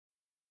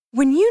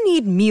When you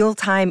need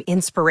mealtime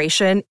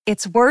inspiration,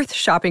 it's worth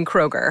shopping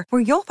Kroger,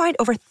 where you'll find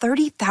over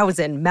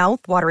 30,000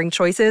 mouth-watering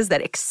choices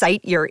that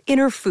excite your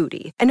inner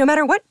foodie. And no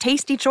matter what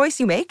tasty choice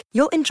you make,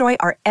 you'll enjoy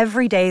our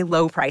everyday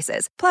low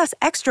prices, plus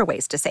extra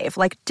ways to save,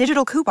 like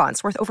digital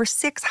coupons worth over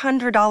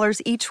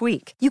 $600 each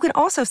week. You can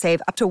also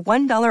save up to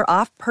 $1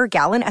 off per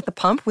gallon at the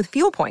pump with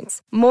fuel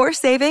points. More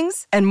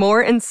savings and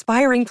more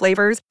inspiring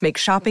flavors make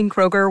shopping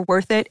Kroger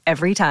worth it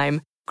every time.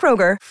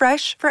 Kroger,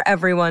 fresh for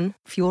everyone.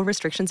 Fuel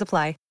restrictions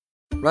apply.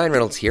 Ryan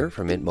Reynolds here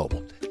from Mint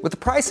Mobile. With the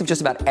price of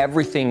just about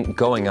everything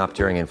going up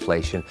during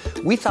inflation,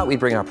 we thought we'd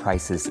bring our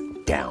prices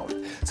down.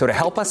 So to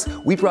help us,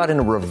 we brought in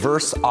a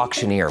reverse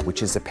auctioneer,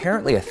 which is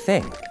apparently a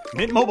thing.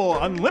 Mint Mobile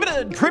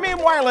Unlimited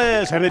Premium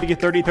Wireless. How to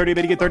get 30, 30,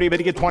 bit to get 30, bit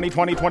to get 20,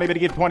 20, 20, bit to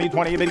get 20,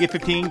 20, bit to get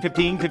 15,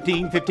 15,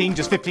 15, 15,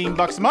 just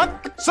 $15 a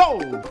month?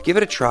 Sold! Give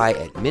it a try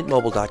at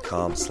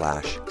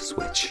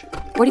mintmobile.com/switch.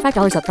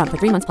 $45 up front for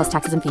 3 months plus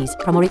taxes and fees.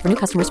 Promo rate for new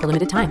customers for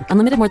limited time.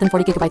 Unlimited more than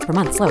 40 gigabytes per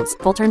month. Slows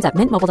full terms at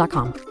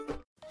mintmobile.com.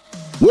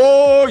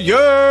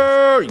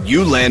 Warrior!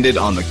 You landed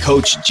on the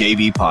Coach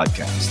JV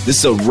podcast. This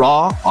is a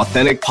raw,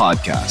 authentic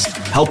podcast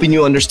helping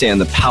you understand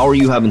the power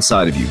you have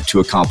inside of you to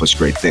accomplish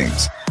great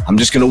things. I'm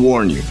just going to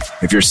warn you,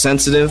 if you're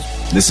sensitive,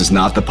 this is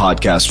not the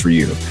podcast for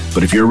you.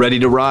 But if you're ready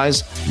to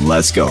rise,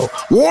 let's go.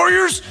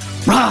 Warriors,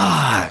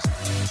 rise!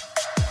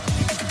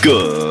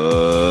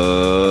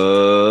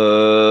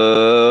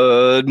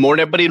 Good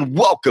morning, everybody, and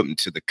welcome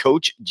to the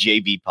Coach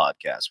JV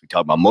podcast. We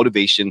talk about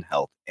motivation,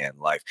 health, and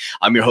life.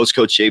 I'm your host,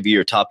 Coach JV,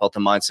 your top health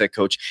and mindset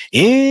coach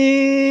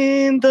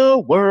in the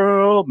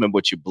world. Remember,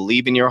 what you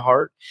believe in your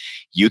heart,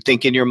 you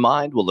think in your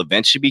mind, will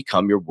eventually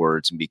become your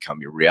words and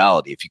become your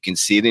reality. If you can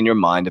see it in your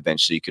mind,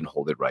 eventually you can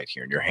hold it right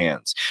here in your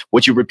hands.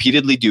 What you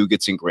repeatedly do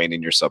gets ingrained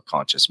in your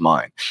subconscious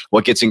mind.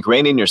 What gets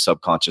ingrained in your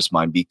subconscious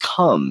mind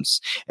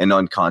becomes an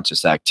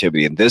unconscious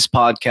activity. And this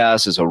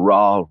podcast is a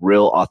raw,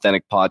 real,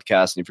 authentic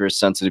podcast. And if you're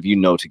sensitive, you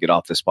know to get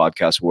off this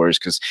podcast, warriors,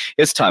 because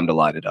it's time to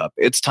light it up.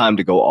 It's time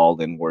to go all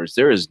in, warriors.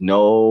 There is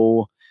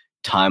no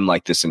time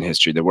like this in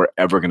history that we're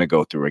ever going to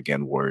go through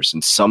again, warriors.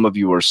 And some of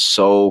you are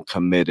so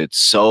committed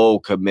to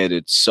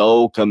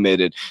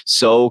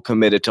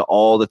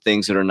all the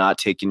things that are not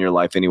taking your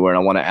life anywhere.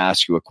 And I want to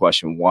ask you a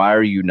question. Why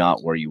are you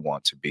not where you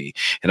want to be?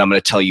 And I'm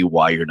going to tell you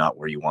why you're not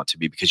where you want to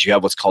be, because you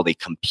have what's called a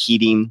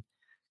competing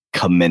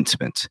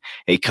commitment,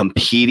 a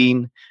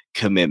competing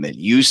commitment.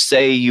 You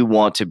say you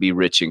want to be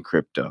rich in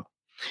crypto.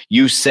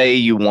 You say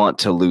you want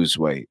to lose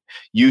weight.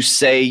 You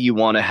say you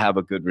want to have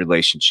a good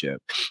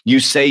relationship. You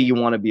say you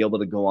want to be able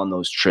to go on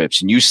those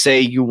trips. And you say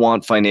you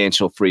want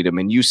financial freedom.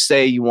 And you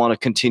say you want to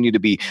continue to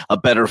be a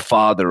better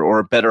father or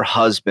a better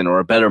husband or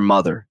a better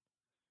mother.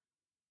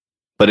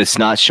 But it's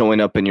not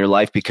showing up in your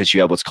life because you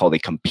have what's called a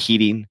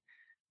competing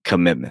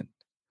commitment.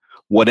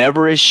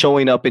 Whatever is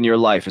showing up in your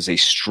life is a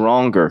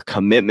stronger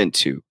commitment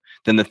to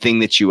than the thing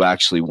that you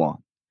actually want.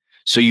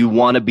 So you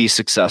want to be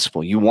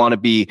successful. You want to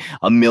be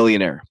a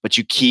millionaire, but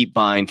you keep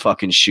buying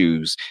fucking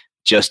shoes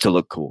just to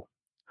look cool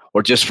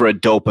or just for a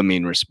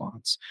dopamine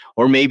response.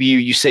 Or maybe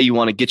you say you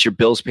want to get your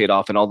bills paid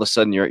off and all of a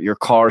sudden your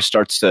car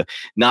starts to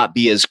not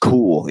be as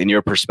cool in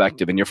your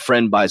perspective and your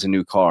friend buys a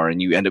new car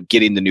and you end up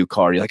getting the new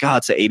car. You're like,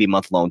 it's an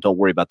 80-month loan. Don't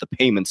worry about the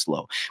payments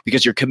low,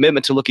 because your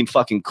commitment to looking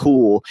fucking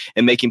cool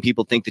and making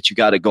people think that you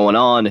got it going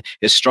on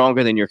is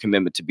stronger than your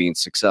commitment to being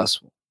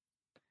successful.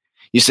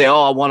 You say,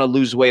 I want to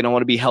lose weight. I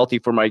want to be healthy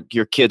for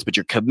your kids. But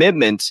your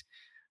commitment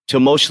to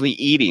emotionally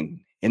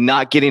eating and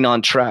not getting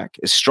on track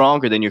is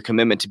stronger than your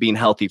commitment to being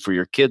healthy for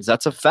your kids.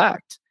 That's a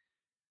fact.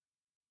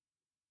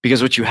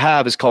 Because what you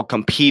have is called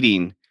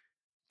competing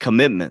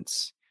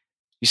commitments.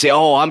 You say,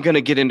 I'm going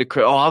to get into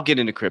crypto. I'll get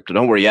into crypto.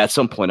 Don't worry. At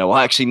some point.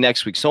 Actually,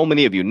 next week. So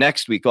many of you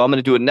next week. I'm going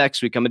to do it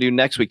next week. I'm going to do it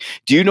next week.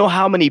 Do you know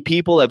how many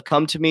people have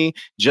come to me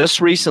just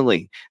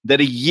recently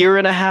that a year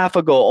and a half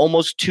ago,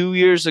 almost 2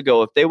 years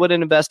ago, if they would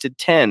have invested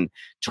 $10,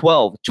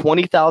 $12,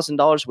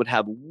 $20,000 would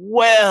have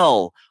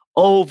well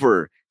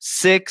over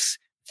 6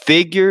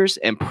 figures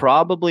and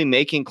probably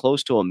making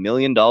close to $1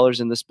 million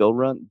in this bull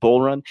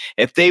run?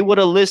 If they would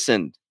have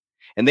listened,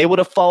 and they would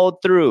have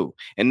followed through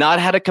and not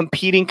had a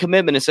competing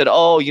commitment and said,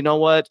 you know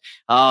what?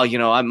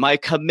 My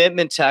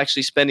commitment to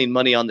actually spending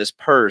money on this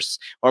purse,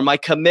 or my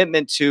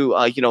commitment to,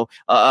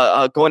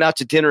 going out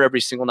to dinner every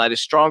single night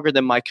is stronger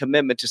than my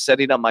commitment to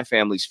setting up my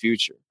family's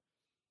future.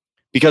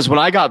 Because when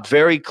I got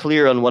very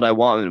clear on what I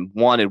wanted,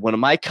 when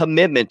my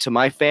commitment to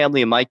my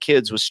family and my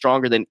kids was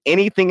stronger than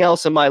anything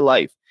else in my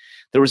life,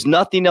 there was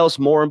nothing else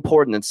more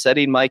important than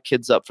setting my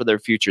kids up for their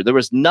future. There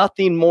was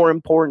nothing more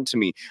important to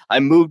me. I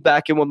moved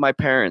back in with my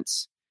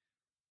parents.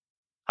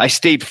 I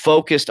stayed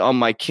focused on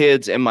my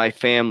kids and my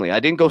family. I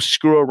didn't go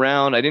screw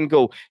around. I didn't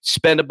go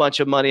spend a bunch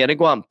of money. I didn't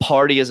go out and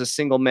party as a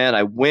single man.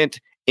 I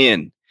went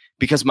in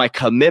because my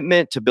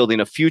commitment to building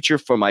a future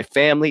for my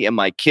family and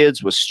my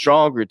kids was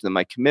stronger than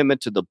my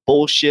commitment to the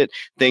bullshit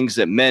things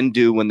that men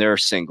do when they're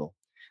single.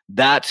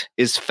 That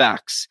is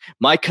facts.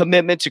 My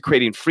commitment to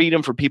creating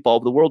freedom for people all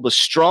over the world was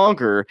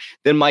stronger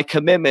than my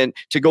commitment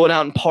to going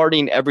out and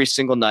partying every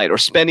single night or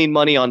spending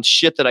money on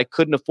shit that I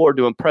couldn't afford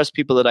to impress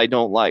people that I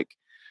don't like.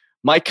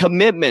 My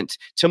commitment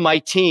to my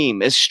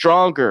team is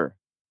stronger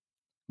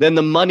than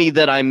the money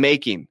that I'm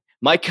making.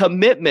 My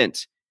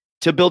commitment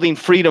to building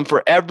freedom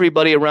for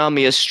everybody around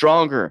me is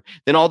stronger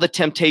than all the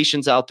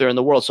temptations out there in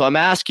the world. So I'm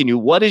asking you,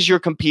 what is your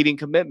competing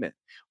commitment?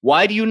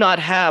 Why do you not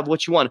have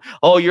what you want?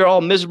 Oh, you're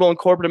all miserable in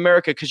corporate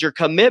America because your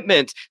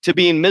commitment to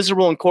being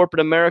miserable in corporate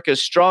America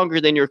is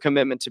stronger than your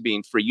commitment to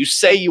being free. You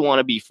say you want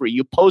to be free.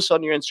 You post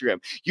on your Instagram.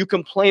 You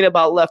complain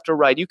about left or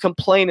right. You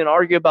complain and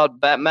argue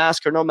about that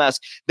mask or no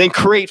mask. Then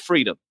create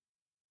freedom.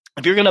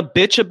 If you're going to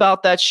bitch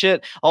about that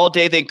shit all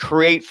day, then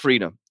create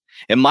freedom.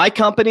 In my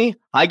company,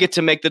 I get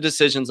to make the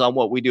decisions on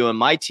what we do, and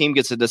my team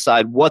gets to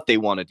decide what they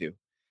want to do.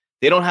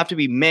 They don't have to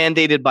be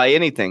mandated by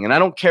anything, and I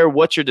don't care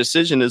what your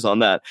decision is on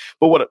that.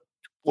 But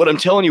what I'm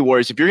telling you,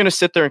 Warriors, if you're going to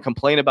sit there and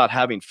complain about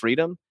having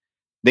freedom,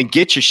 then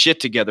get your shit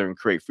together and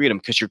create freedom,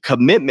 because your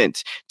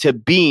commitment to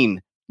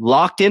being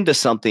locked into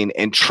something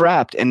and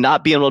trapped and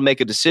not being able to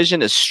make a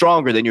decision is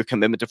stronger than your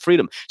commitment to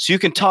freedom. So you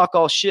can talk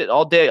all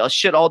day on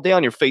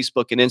your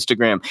Facebook and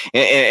Instagram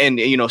and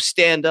you know,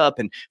 stand up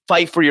and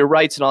fight for your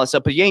rights and all that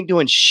stuff, but you ain't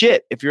doing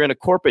shit if you're in a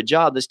corporate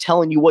job that's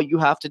telling you what you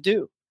have to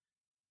do.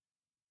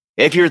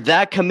 If you're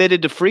that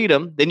committed to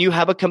freedom, then you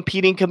have a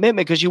competing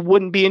commitment, because you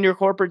wouldn't be in your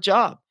corporate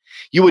job.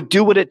 You would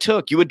do what it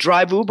took. You would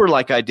drive Uber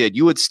like I did.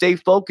 You would stay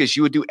focused.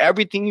 You would do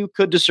everything you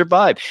could to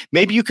survive.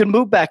 Maybe you can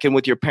move back in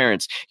with your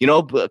parents. You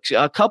know,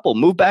 a couple,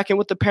 move back in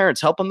with the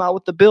parents, help them out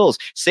with the bills,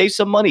 save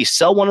some money,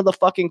 sell one of the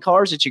fucking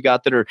cars that you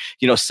got that are,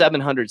 you know,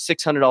 $700,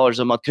 $600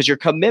 a month, because your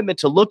commitment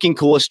to looking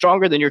cool is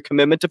stronger than your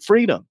commitment to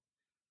freedom.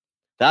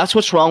 That's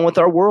what's wrong with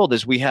our world,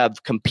 is we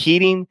have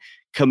competing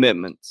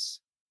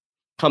commitments.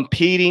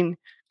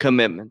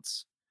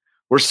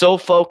 We're so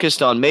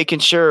focused on making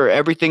sure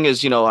everything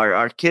is, you know,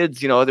 our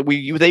kids, you know,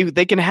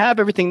 they can have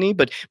everything they need,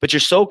 but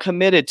you're so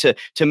committed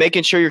to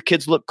making sure your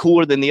kids look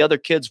cooler than the other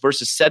kids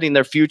versus setting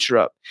their future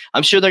up.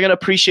 I'm sure they're going to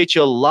appreciate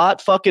you a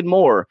lot fucking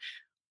more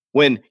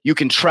when you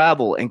can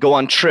travel and go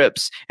on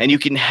trips and you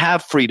can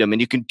have freedom and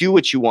you can do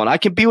what you want. I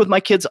can be with my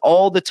kids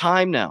all the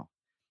time now.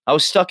 I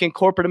was stuck in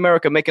corporate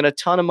America making a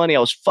ton of money. I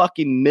was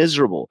fucking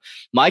miserable.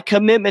 My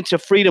commitment to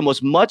freedom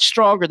was much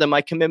stronger than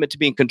my commitment to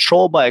being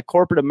controlled by a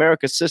corporate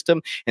America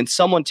system and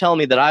someone telling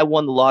me that I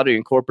won the lottery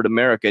in corporate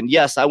America. And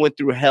yes, I went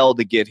through hell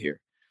to get here.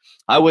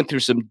 I went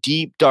through some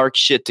deep, dark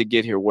shit to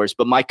get here, worse.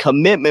 But my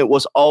commitment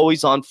was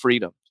always on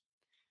freedom.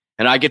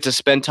 And I get to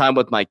spend time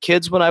with my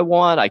kids when I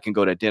want. I can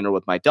go to dinner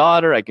with my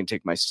daughter. I can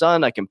take my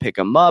son. I can pick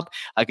him up.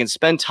 I can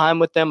spend time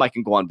with them. I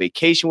can go on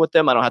vacation with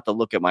them. I don't have to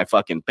look at my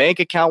fucking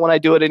bank account when I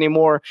do it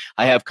anymore.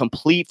 I have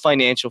complete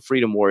financial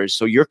freedom, Warriors.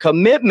 So your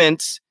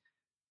commitment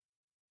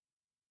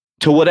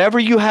to whatever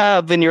you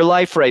have in your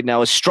life right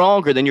now is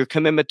stronger than your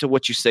commitment to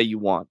what you say you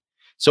want.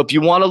 So if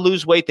you want to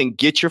lose weight, then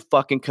get your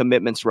fucking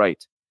commitments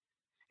right.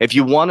 If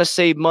you want to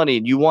save money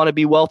and you want to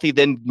be wealthy,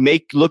 then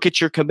look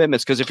at your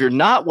commitments. Because if you're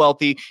not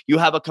wealthy, you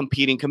have a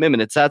competing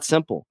commitment. It's that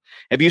simple.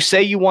 If you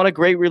say you want a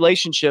great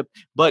relationship,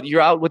 but you're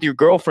out with your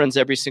girlfriends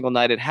every single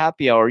night at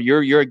happy hour,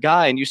 you're a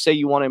guy and you say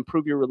you want to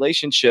improve your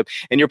relationship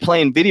and you're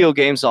playing video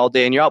games all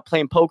day and you're out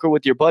playing poker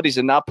with your buddies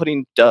and not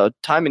putting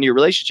time in your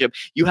relationship,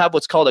 you have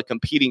what's called a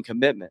competing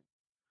commitment.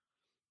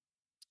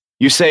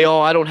 You say, oh,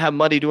 I don't have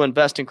money to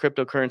invest in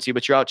cryptocurrency,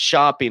 but you're out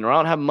shopping, or I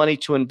don't have money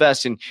to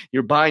invest and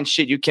you're buying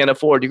shit you can't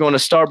afford. You're going to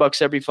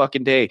Starbucks every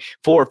fucking day,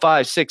 $4, $5,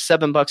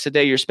 $6, $7 a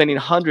day. You're spending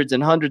hundreds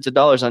and hundreds of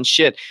dollars on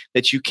shit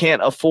that you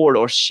can't afford,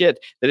 or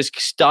shit that is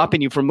stopping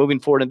you from moving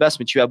forward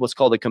investments. You have what's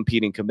called a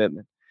competing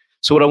commitment.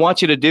 So what I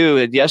want you to do,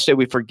 and yesterday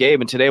we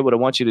forgave, and today what I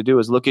want you to do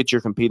is look at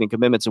your competing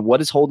commitments and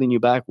what is holding you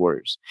back,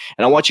 Warriors.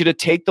 And I want you to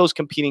take those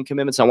competing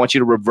commitments. I want you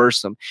to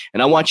reverse them.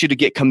 And I want you to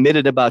get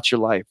committed about your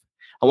life.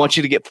 I want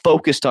you to get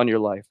focused on your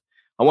life.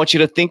 I want you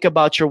to think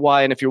about your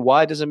why. And if your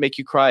why doesn't make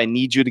you cry, I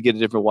need you to get a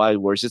different why,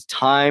 Warriors. It's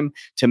time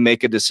to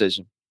make a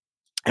decision.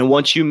 And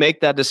once you make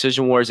that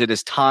decision, Warriors, it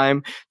is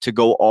time to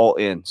go all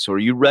in. So are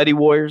you ready,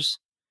 Warriors?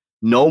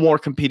 No more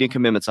competing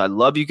commitments. I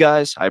love you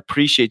guys. I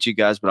appreciate you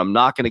guys, but I'm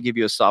not going to give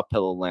you a soft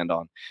pillow to land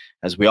on.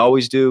 As we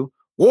always do,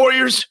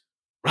 Warriors,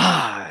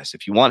 rise.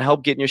 If you want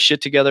help getting your shit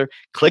together,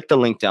 click the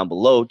link down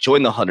below.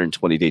 Join the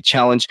 120-day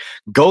challenge.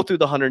 Go through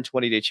the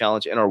 120-day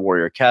challenge in our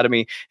Warrior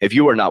Academy. If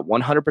you are not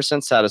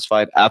 100%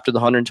 satisfied after the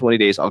 120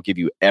 days, I'll give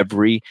you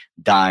every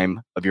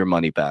dime of your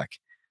money back.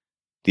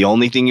 The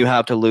only thing you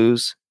have to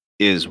lose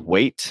is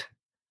weight,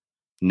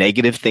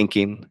 negative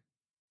thinking,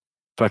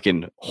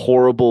 fucking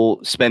horrible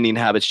spending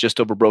habits,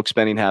 just over broke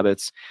spending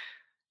habits,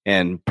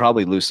 and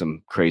probably lose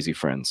some crazy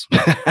friends.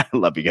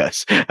 Love you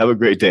guys. Have a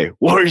great day.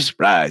 Warriors,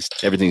 rise.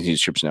 Everything's in the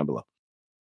description down below.